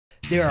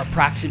There are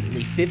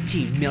approximately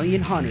 15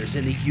 million hunters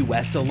in the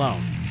US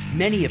alone.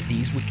 Many of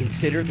these would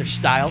consider their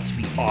style to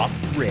be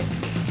off-grid.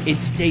 In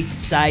today's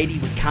society,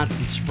 with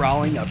constant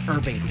sprawling of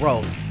urban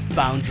growth,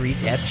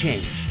 boundaries have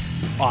changed.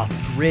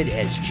 Off-grid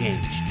has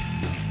changed.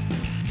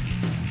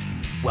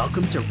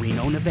 Welcome to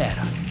Reno,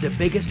 Nevada, the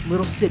biggest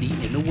little city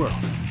in the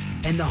world,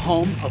 and the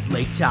home of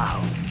Lake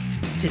Tahoe.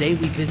 Today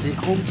we visit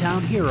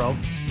hometown hero,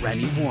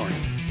 Remi Warren.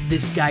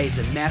 This guy is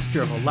a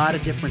master of a lot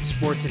of different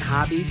sports and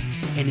hobbies,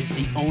 and is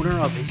the owner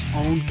of his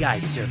own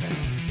guide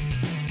service.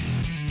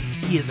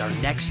 He is our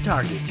next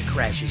target to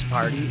crash his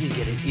party and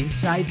get an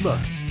inside look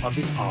of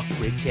his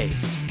off-grid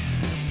taste.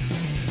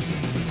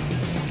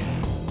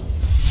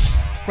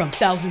 From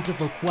thousands of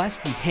requests,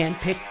 we've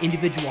handpicked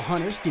individual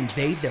hunters to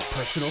invade their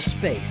personal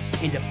space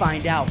and to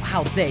find out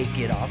how they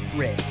get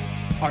off-grid.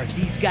 Are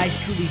these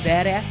guys truly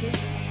badasses?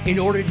 In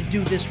order to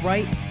do this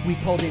right, we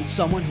pulled in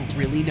someone who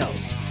really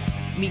knows.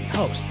 Meet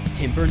host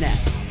Tim Burnett.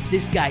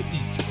 This guy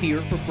eats beer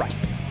for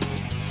breakfast.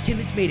 Tim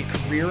has made a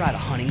career out of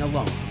hunting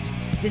alone.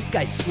 This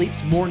guy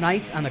sleeps more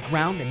nights on the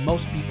ground than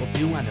most people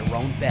do on their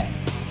own bed.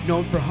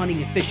 Known for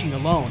hunting and fishing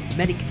alone,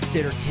 many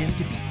consider Tim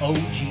to be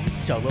OG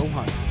solo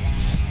hunter.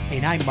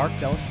 And I'm Mark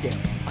Bellasteri,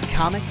 a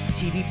comic,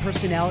 TV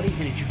personality,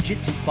 and a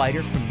jiu-jitsu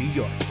fighter from New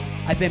York.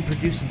 I've been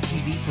producing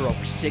TV for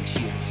over 6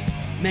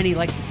 years. Many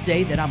like to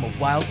say that I'm a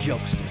wild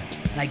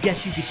jokester, and I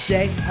guess you could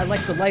say I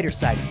like the lighter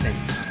side of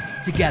things.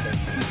 Together,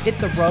 we hit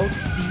the road to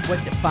see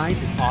what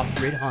defines an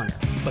off-grid hunter.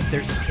 But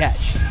there's a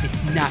catch.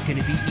 It's not going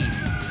to be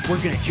easy.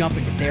 We're going to jump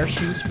into their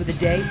shoes for the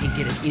day and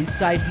get an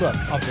inside look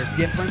of their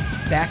different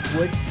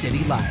backwoods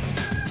city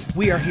lives.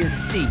 We are here to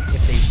see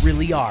if they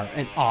really are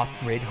an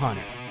off-grid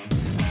hunter.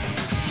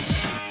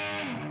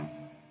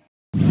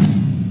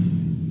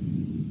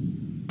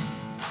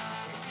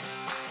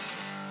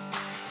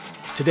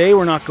 Today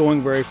we're not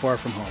going very far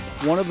from home.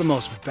 One of the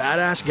most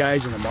badass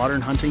guys in the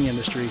modern hunting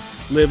industry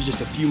lives just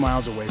a few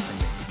miles away from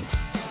me.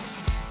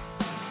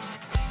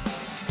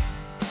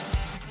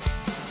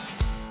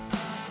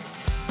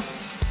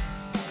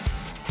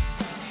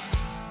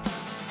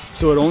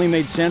 So it only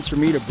made sense for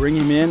me to bring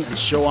him in and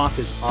show off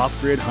his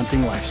off-grid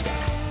hunting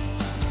lifestyle.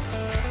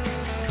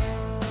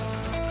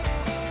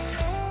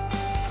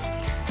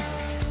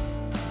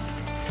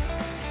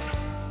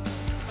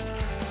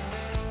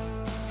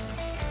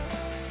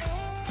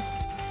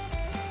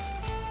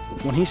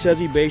 When he says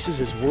he bases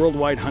his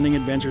worldwide hunting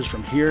adventures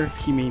from here,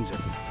 he means it.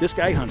 This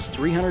guy hunts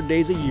 300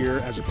 days a year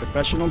as a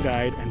professional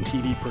guide and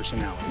TV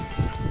personality.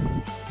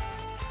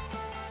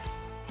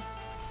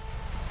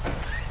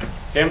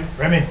 Tim?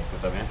 Remi.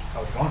 What's up, man?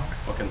 How's it going?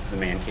 Welcome to the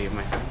man cave,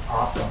 my friend.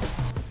 Awesome.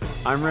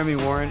 I'm Remi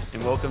Warren,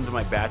 and welcome to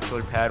my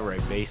bachelor pad where I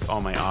base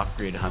all my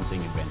off-grid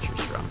hunting adventures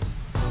from.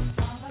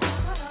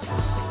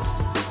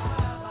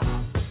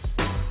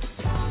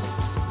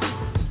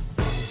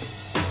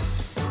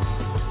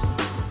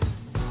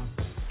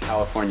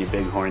 California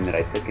bighorn that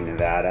I took in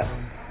Nevada,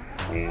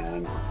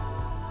 and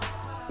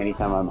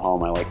anytime I'm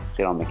home I like to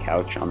sit on the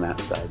couch on that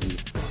side and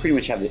pretty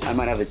much I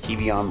might have the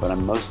TV on, but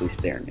I'm mostly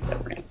staring at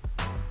that ramp.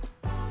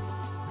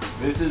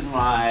 This is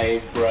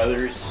my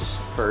brother's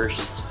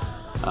first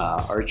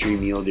archery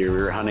mule deer.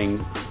 We were hunting,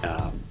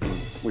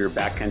 we were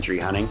backcountry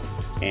hunting,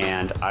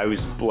 and I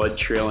was blood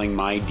trailing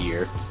my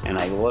deer, and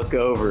I look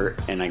over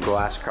and I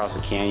glass across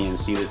the canyon and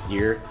see this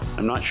deer.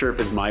 I'm not sure if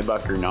it's my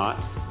buck or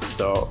not.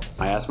 So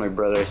I asked my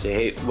brother, I said,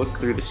 hey, look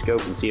through the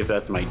scope and see if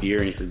that's my deer.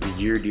 And he said, did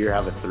your deer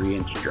have a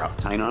 3-inch drop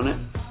tine on it?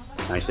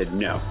 And I said,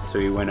 no.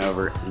 So he went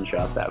over and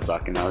shot that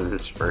buck, and that was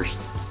his first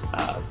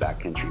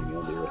backcountry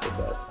mule deer with a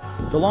bow.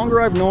 The longer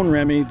I've known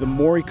Remi, the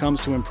more he comes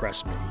to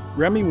impress me.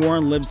 Remi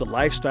Warren lives the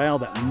lifestyle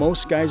that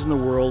most guys in the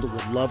world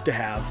would love to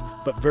have,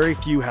 but very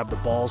few have the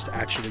balls to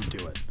actually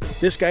do it.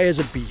 This guy is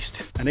a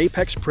beast, an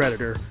apex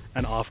predator,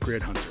 an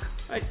off-grid hunter.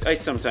 I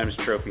sometimes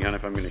trophy hunt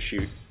if I'm going to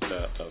shoot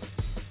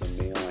a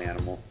male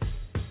animal.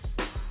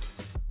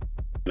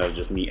 I was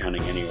just meat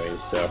hunting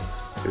anyways, so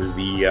it was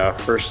the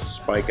first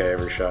spike I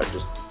ever shot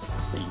just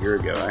a year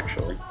ago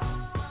actually.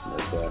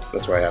 But,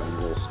 that's why I have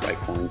these little spike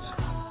horns.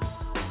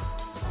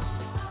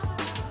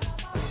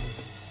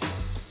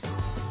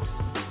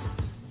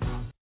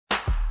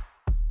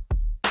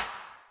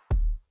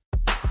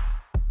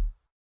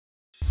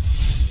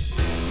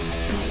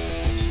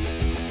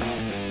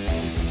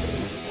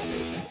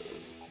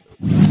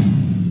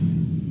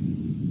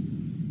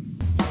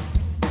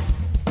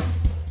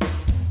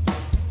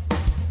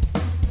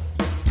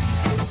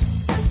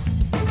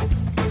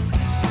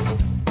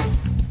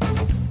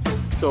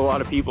 So a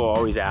lot of people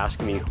always ask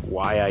me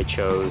why I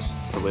chose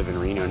to live in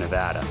Reno,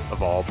 Nevada,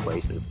 of all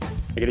places.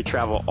 I get to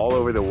travel all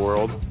over the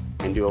world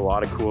and do a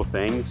lot of cool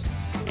things,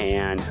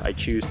 and I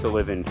choose to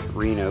live in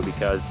Reno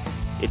because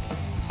it's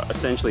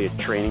essentially a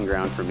training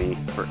ground for me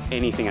for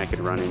anything I could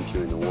run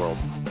into in the world.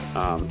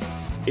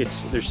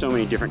 There's so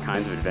many different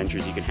kinds of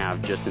adventures you can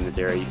have just in this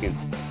area. You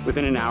can,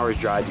 within an hour's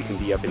drive, you can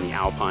be up in the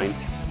Alpine,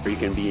 or you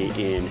can be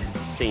in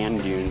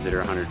sand dunes that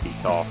are 100 feet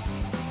tall.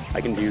 I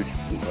can do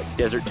like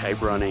desert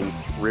type running,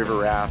 river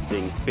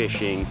rafting,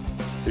 fishing.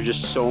 There's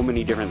just so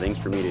many different things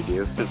for me to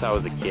do since I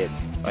was a kid.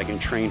 I can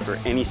train for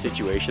any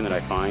situation that I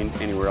find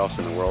anywhere else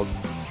in the world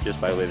just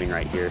by living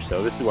right here.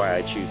 So this is why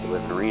I choose to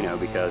live in Reno,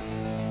 because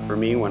for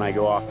me, when I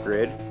go off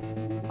grid,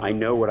 I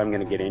know what I'm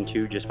going to get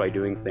into just by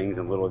doing things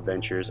and little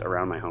adventures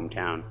around my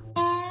hometown.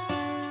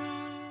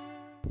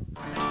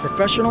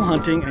 Professional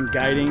hunting and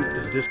guiding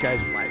is this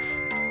guy's life.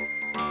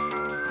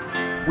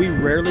 We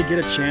rarely get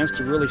a chance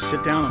to really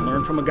sit down and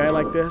learn from a guy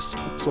like this,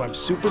 so I'm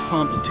super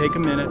pumped to take a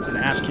minute and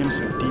ask him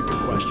some deeper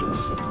questions.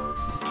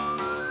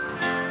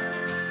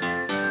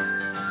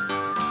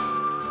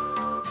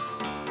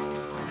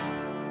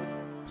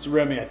 So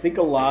Remi, I think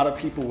a lot of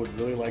people would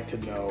really like to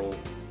know,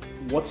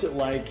 what's it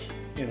like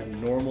in a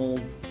normal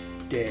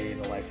day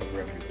in the life of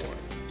Remi Warren?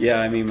 Yeah,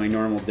 I mean, my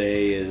normal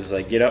day is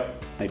I get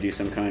up, I do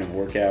some kind of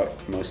workout,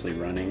 mostly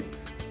running.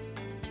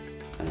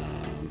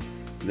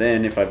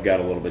 Then if I've got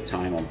a little bit of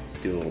time, I'll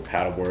do a little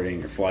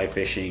paddleboarding or fly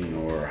fishing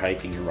or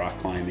hiking or rock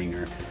climbing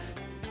or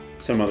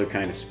some other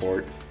kind of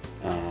sport.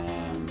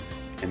 And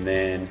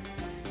then,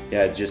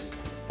 yeah, just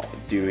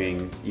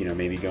doing,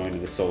 maybe going to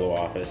the solo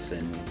office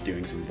and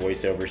doing some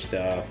voiceover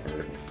stuff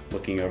or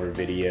looking over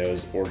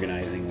videos,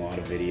 organizing a lot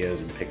of videos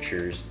and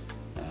pictures.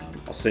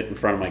 I'll sit in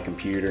front of my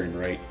computer and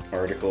write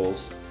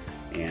articles,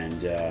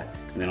 and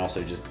then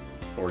also just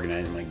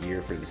organize my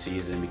gear for the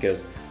season,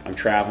 because I'm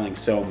traveling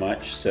so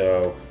much,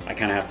 so I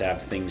kind of have to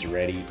have things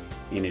ready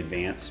in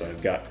advance. So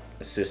I've got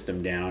a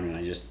system down and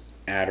I just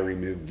add or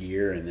remove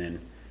gear and then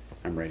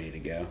I'm ready to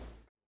go.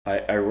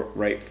 I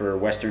write for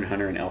Western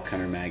Hunter and Elk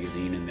Hunter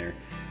magazine, and they're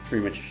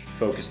pretty much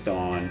focused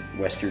on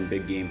Western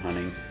big game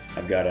hunting.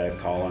 I've got a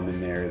column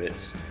in there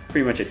that's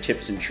pretty much a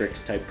tips and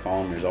tricks type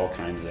column. There's all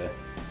kinds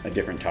of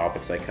different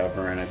topics I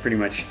cover, and I pretty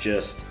much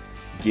just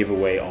give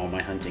away all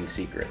my hunting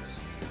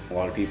secrets. A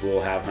lot of people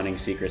will have hunting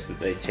secrets that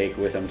they take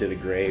with them to the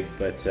grave,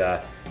 but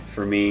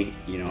for me,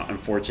 I'm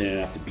fortunate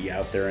enough to be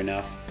out there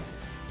enough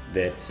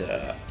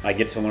that I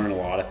get to learn a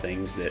lot of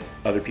things that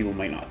other people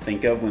might not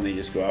think of when they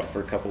just go out for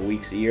a couple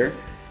weeks a year.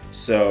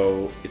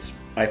 So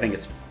I think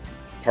it's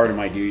part of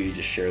my duty to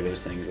just share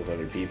those things with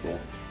other people,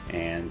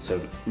 and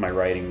so my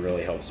writing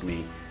really helps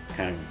me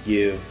kind of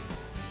give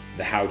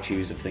the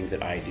how-tos of things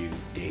that I do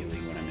daily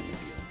when I'm in the field.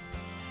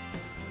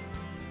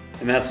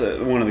 And that's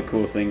one of the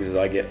cool things, is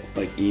I get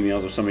like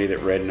emails of somebody that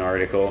read an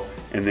article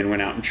and then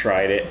went out and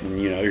tried it, and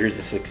here's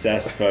a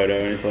success photo,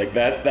 and it's like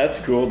that's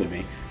cool to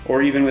me.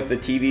 Or even with the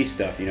TV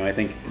stuff, I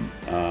think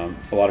a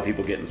lot of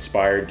people get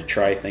inspired to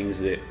try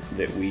things that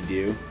we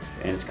do,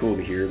 and it's cool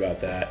to hear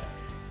about that,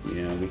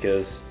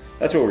 because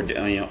that's what we're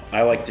doing.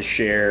 I like to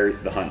share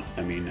the hunt.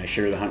 I mean, I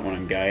share the hunt when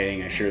I'm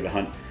guiding, I share the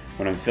hunt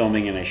when I'm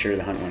filming, and I share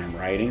the hunt when I'm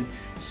writing.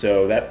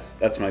 So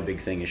that's my big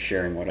thing, is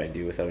sharing what I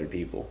do with other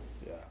people.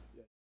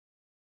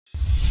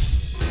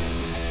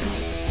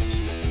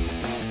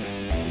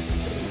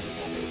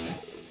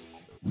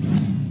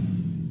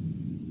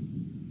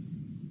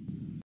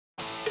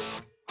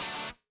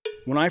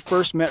 When I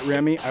first met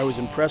Remi, I was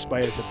impressed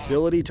by his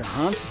ability to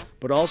hunt,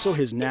 but also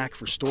his knack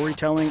for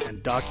storytelling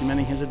and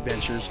documenting his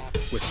adventures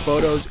with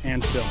photos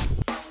and film.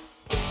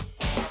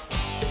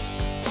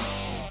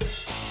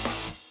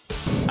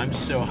 I'm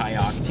so high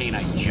octane,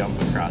 I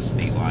jump across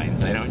state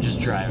lines. I don't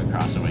just drive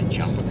across them, I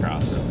jump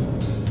across them.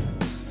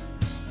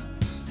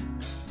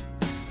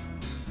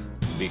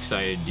 Be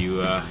excited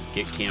to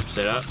get camp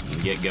set up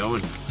and get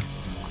going.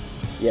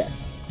 Yes,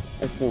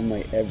 I film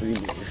my every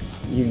move.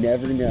 You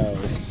never know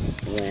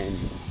when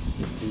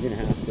you're gonna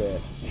have to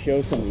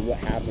show somebody what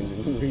happened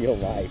in real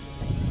life.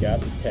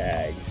 Got the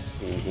tags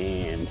in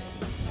hand.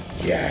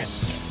 Yes.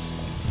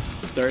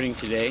 Starting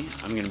today,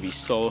 I'm gonna be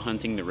solo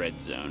hunting the red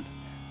zone.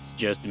 It's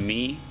just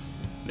me,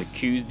 the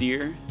coos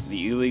deer,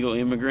 the illegal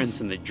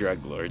immigrants, and the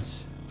drug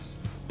lords.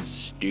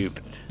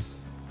 Stupid.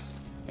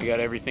 I got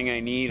everything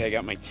I need. I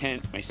got my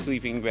tent, my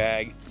sleeping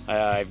bag,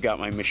 I've got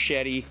my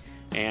machete,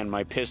 and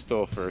my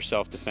pistol for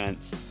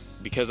self-defense.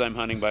 Because I'm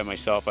hunting by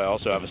myself, I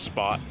also have a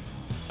spot.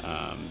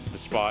 The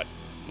spot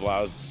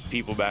allows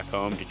people back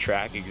home to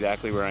track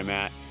exactly where I'm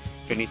at.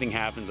 If anything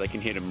happens, I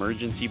can hit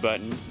emergency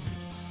button.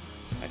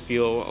 I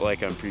feel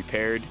like I'm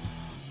prepared,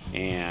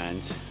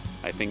 and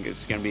I think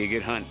it's gonna be a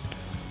good hunt.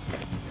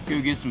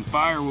 Go get some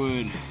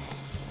firewood.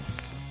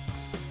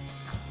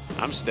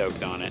 I'm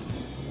stoked on it.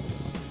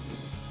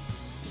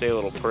 Say a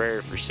little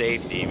prayer for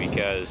safety,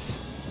 because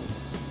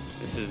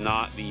this is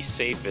not the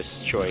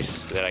safest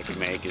choice that I could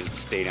make, is to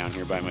stay down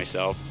here by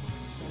myself.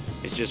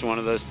 It's just one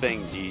of those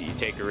things. You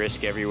take a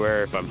risk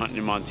everywhere. If I'm hunting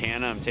in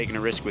Montana, I'm taking a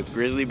risk with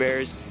grizzly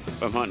bears.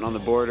 If I'm hunting on the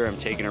border, I'm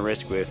taking a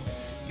risk with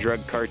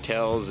drug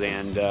cartels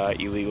and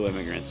illegal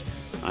immigrants.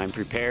 I'm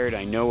prepared,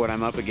 I know what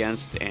I'm up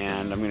against,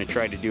 and I'm going to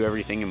try to do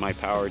everything in my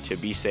power to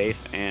be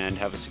safe and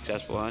have a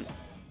successful hunt.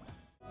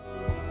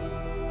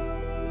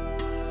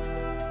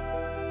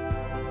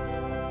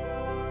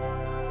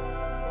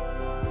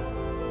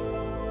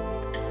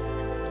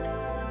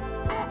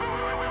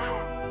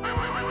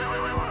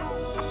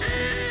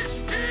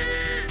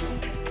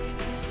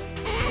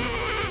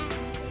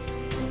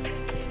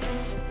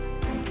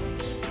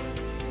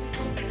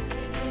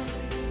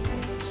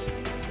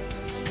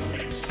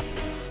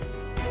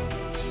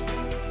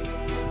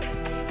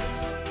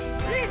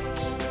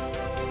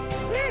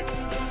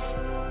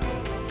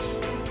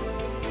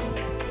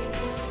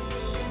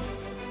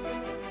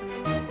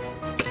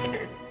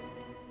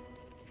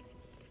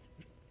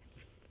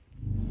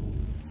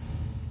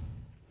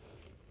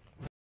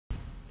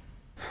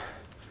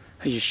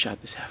 I just shot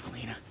this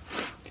javelina.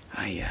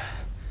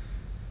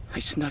 I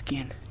snuck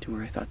in to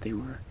where I thought they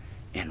were,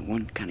 and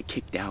one kind of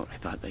kicked out. I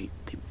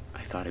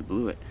thought I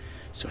blew it,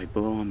 so I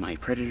blow on my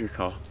predator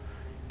call,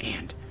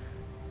 and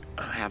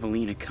a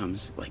javelina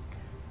comes like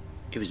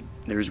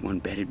there's one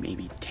bedded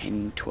maybe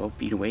 10-12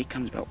 feet away,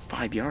 comes about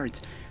 5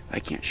 yards. I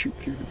can't shoot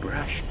through the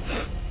brush,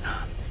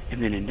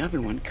 and then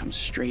another one comes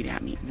straight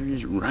at me, and they're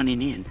just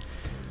running in.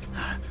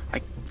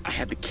 I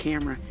had the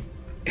camera,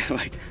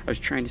 like I was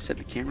trying to set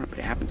the camera up, but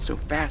it happened so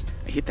fast.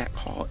 I hit that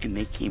call and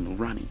they came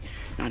running,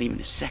 not even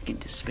a second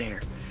to spare.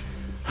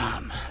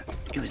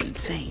 It was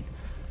insane.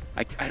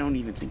 I don't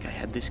even think I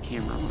had this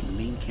camera on, the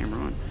main camera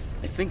on.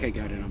 I think I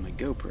got it on my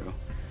GoPro.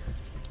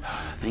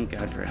 Thank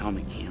God for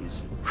helmet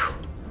cams. Whew.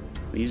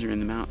 These are in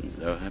the mountains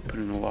though. I put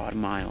in a lot of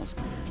miles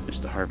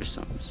just to harvest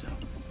something, so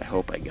I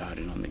hope I got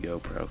it on the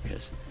GoPro,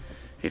 because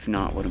if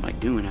not, what am I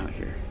doing out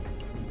here?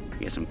 I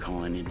guess I'm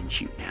calling in and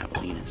shooting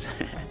javelinas.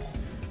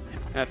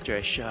 After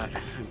I shot,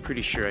 I'm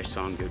pretty sure I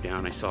saw him go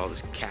down. I saw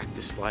this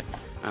cactus fly.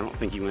 I don't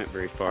think he went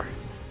very far.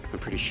 I'm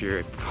pretty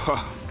sure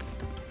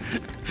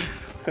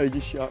I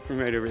just shot from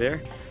right over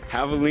there.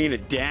 Javelina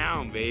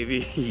down,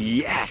 baby.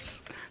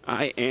 Yes!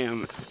 I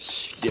am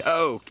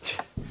stoked.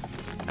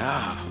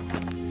 Ah,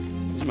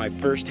 this is my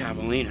first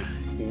javelina.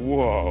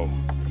 Whoa.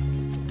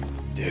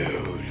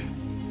 Dude.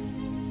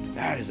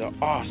 That is an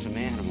awesome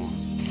animal.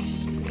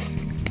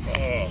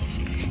 Oh,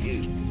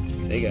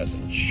 dude. They got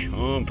some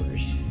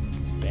chompers.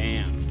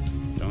 Bam.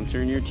 Don't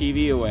turn your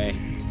TV away.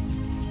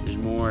 There's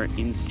more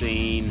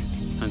insane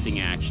hunting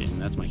action.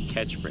 That's my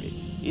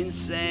catchphrase.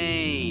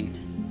 Insane.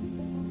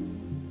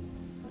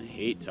 I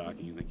hate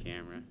talking in the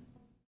camera.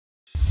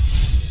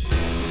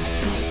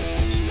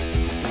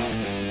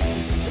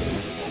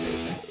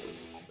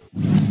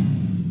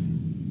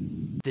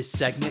 This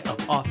segment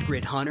of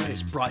Off-Grid Hunter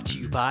is brought to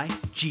you by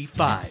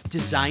G5,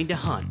 designed to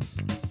hunt.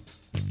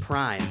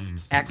 Prime,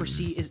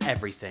 accuracy is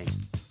everything.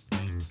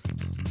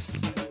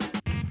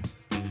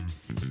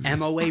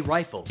 MOA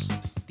Rifles,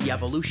 the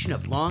evolution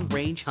of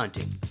long-range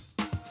hunting.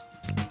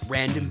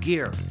 Random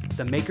Gear,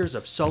 the makers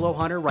of Solo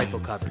Hunter rifle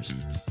covers.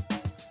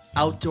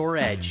 Outdoor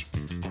Edge,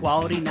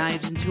 quality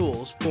knives and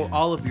tools for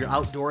all of your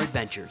outdoor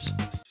adventures.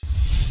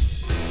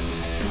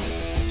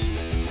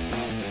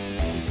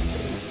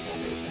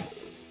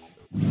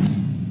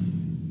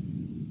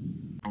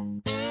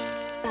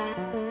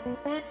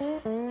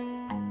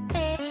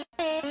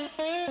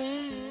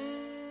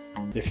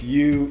 If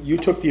you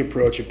took the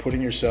approach of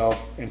putting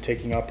yourself and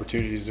taking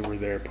opportunities that were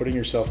there, putting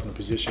yourself in a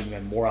position,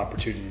 then more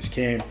opportunities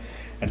came,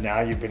 and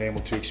now you've been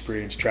able to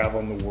experience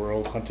traveling the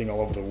world, hunting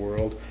all over the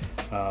world,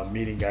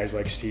 meeting guys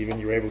like Steven.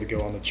 You were able to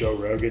go on the Joe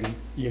Rogan,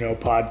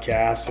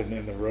 podcast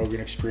and the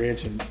Rogan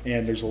Experience, and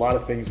there's a lot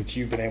of things that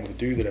you've been able to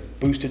do that have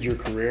boosted your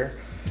career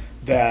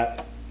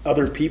that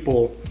other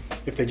people,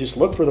 if they just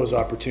look for those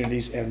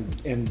opportunities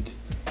and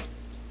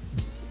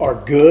are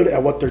good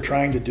at what they're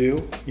trying to do,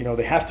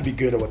 they have to be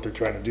good at what they're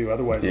trying to do.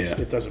 Otherwise,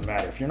 it doesn't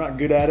matter. If you're not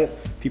good at it,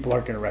 people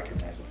aren't going to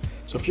recognize it.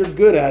 So if you're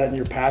good at it and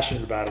you're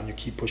passionate about it and you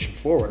keep pushing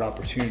forward,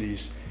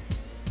 opportunities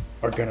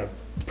are going to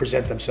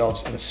present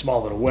themselves in a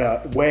small little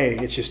way.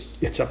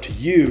 It's up to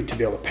you to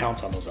be able to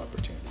pounce on those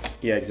opportunities.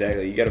 Yeah,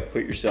 exactly. You got to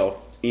put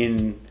yourself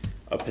in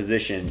a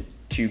position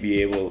to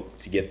be able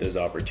to get those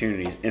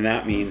opportunities, and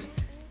that means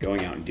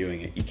going out and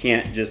doing it. You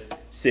can't just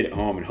sit at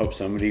home and hope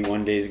somebody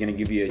one day is going to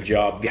give you a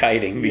job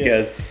guiding,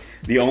 because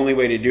the only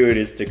way to do it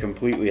is to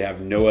completely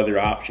have no other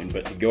option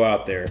but to go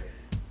out there.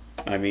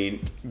 I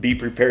mean, be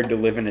prepared to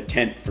live in a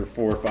tent for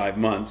 4 or 5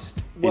 months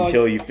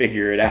until you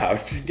figure it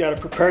out. You got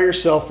to prepare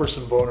yourself for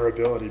some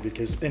vulnerability,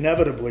 because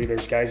inevitably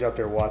there's guys out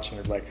there watching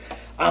it like,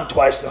 I'm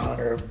twice the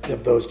hunter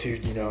of those two,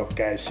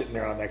 guys sitting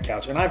there on that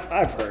couch. And I've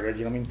heard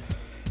it,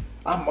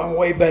 I'm a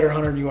way better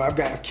hunter than you are.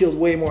 I've killed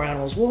way more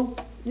animals. Well,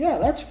 yeah,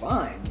 that's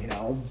fine,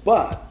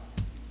 but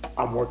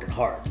I'm working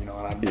hard, and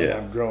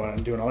I'm growing,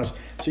 I'm doing all this.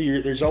 So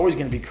there's always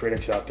going to be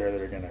critics out there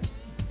that are going to,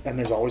 and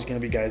there's always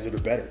going to be guys that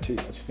are better too.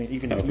 That's the thing,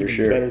 even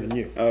better than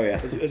you. Oh yeah.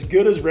 As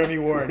good as Remi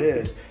Warren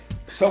is,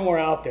 somewhere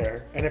out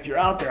there, and if you're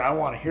out there, I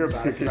want to hear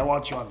about it because I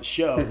want you on the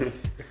show.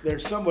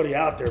 There's somebody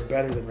out there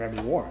better than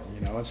Remi Warren,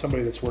 and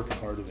somebody that's working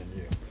harder than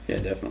you. Yeah,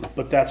 definitely.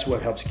 But that's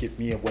what helps keep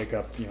me wake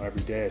up,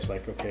 every day. It's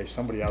like, okay,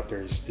 somebody out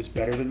there is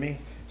better than me.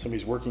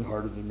 Somebody's working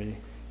harder than me.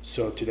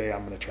 So today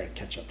I'm going to try to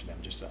catch up to them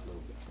just that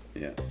little bit.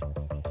 Yeah.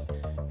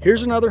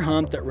 Here's another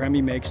hunt that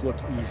Remi makes look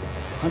easy.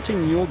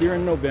 Hunting mule deer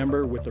in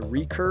November with a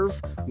recurve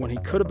when he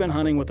could have been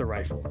hunting with a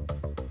rifle.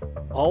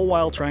 All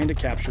while trying to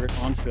capture it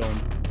on film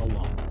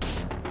alone.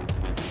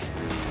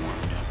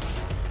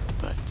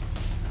 But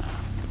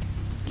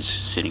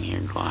just sitting here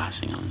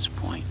glassing on this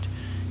point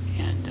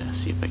and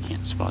see if I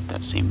can't spot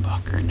that same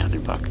buck or another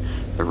buck.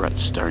 The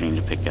rut's starting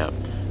to pick up.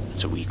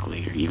 It's a week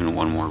later. Even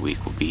one more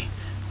week will be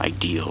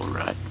ideal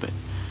rut, but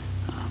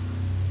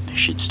they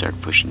should start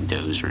pushing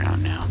does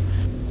around now.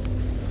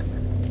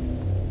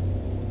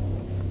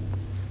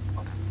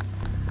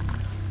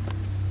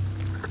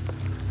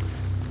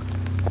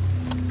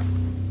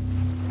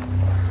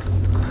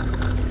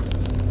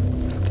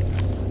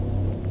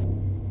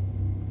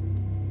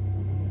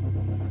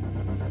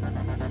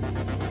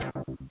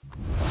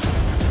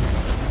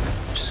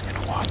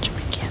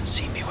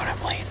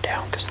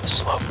 down because of the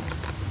slope.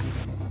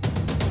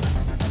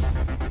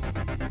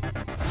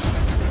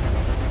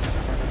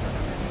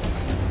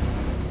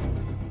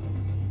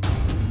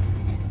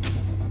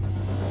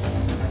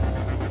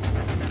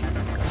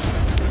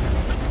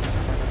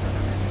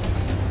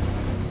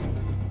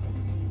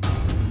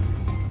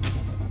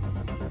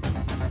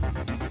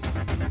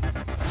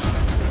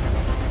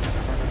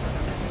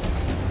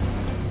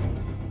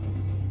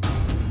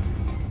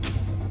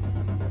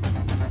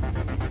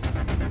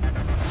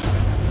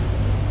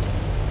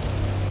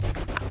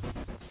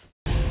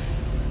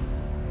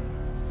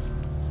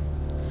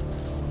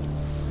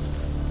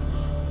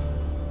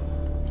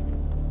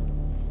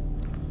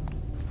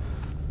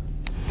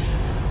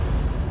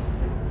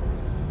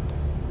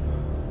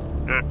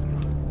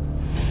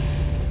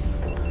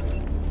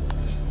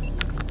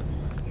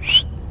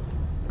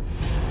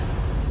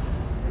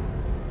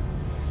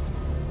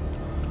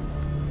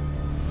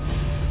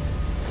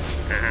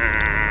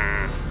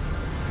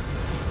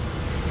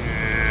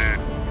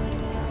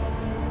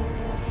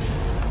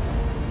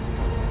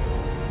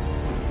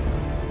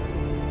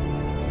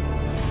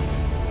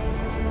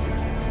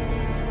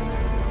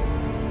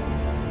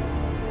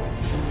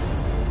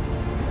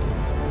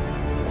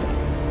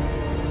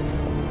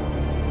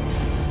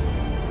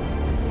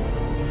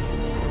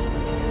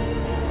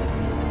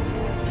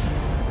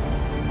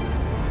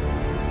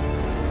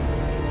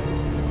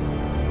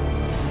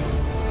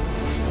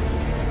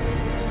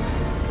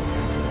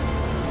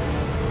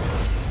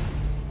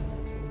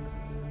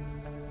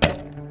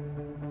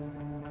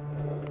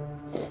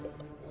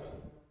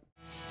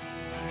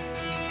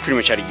 Pretty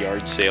much at a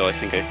yard sale. I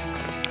think I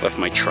left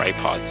my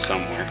tripod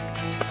somewhere.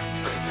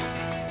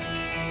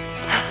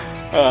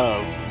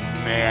 Oh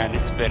man,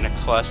 it's been a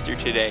cluster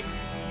today.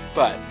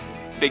 But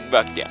big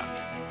buck down.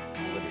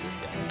 Look at this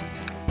guy.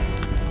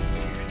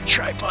 Figure the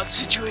tripod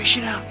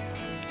situation out.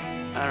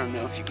 I don't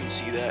know if you can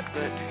see that,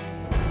 but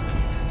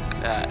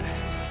that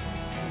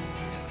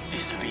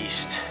is a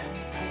beast.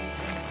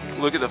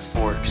 Look at the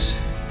forks.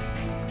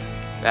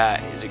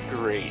 That is a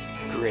great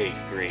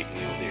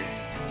mule deer.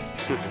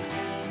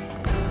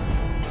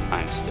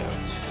 I'm stoked.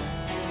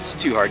 It's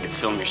too hard to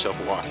film yourself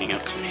walking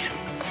up to him.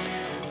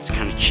 It's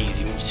kind of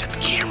cheesy when you set the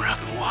camera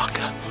up and walk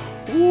up.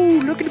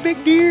 Ooh, look at the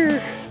big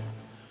deer.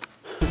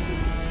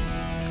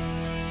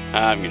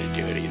 I'm gonna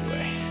do it either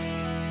way.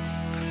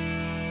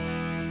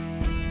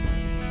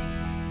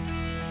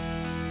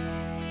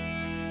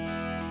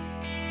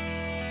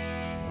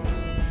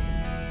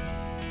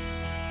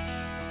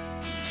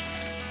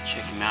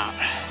 Check him out.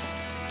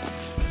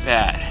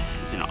 That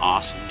is an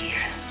awesome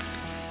deer.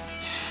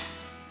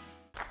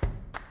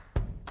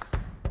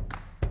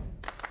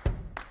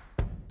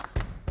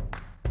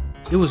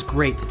 It was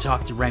great to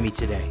talk to Remi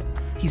today.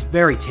 He's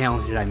very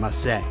talented, I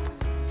must say.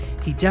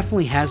 He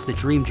definitely has the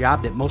dream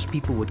job that most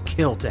people would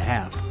kill to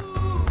have.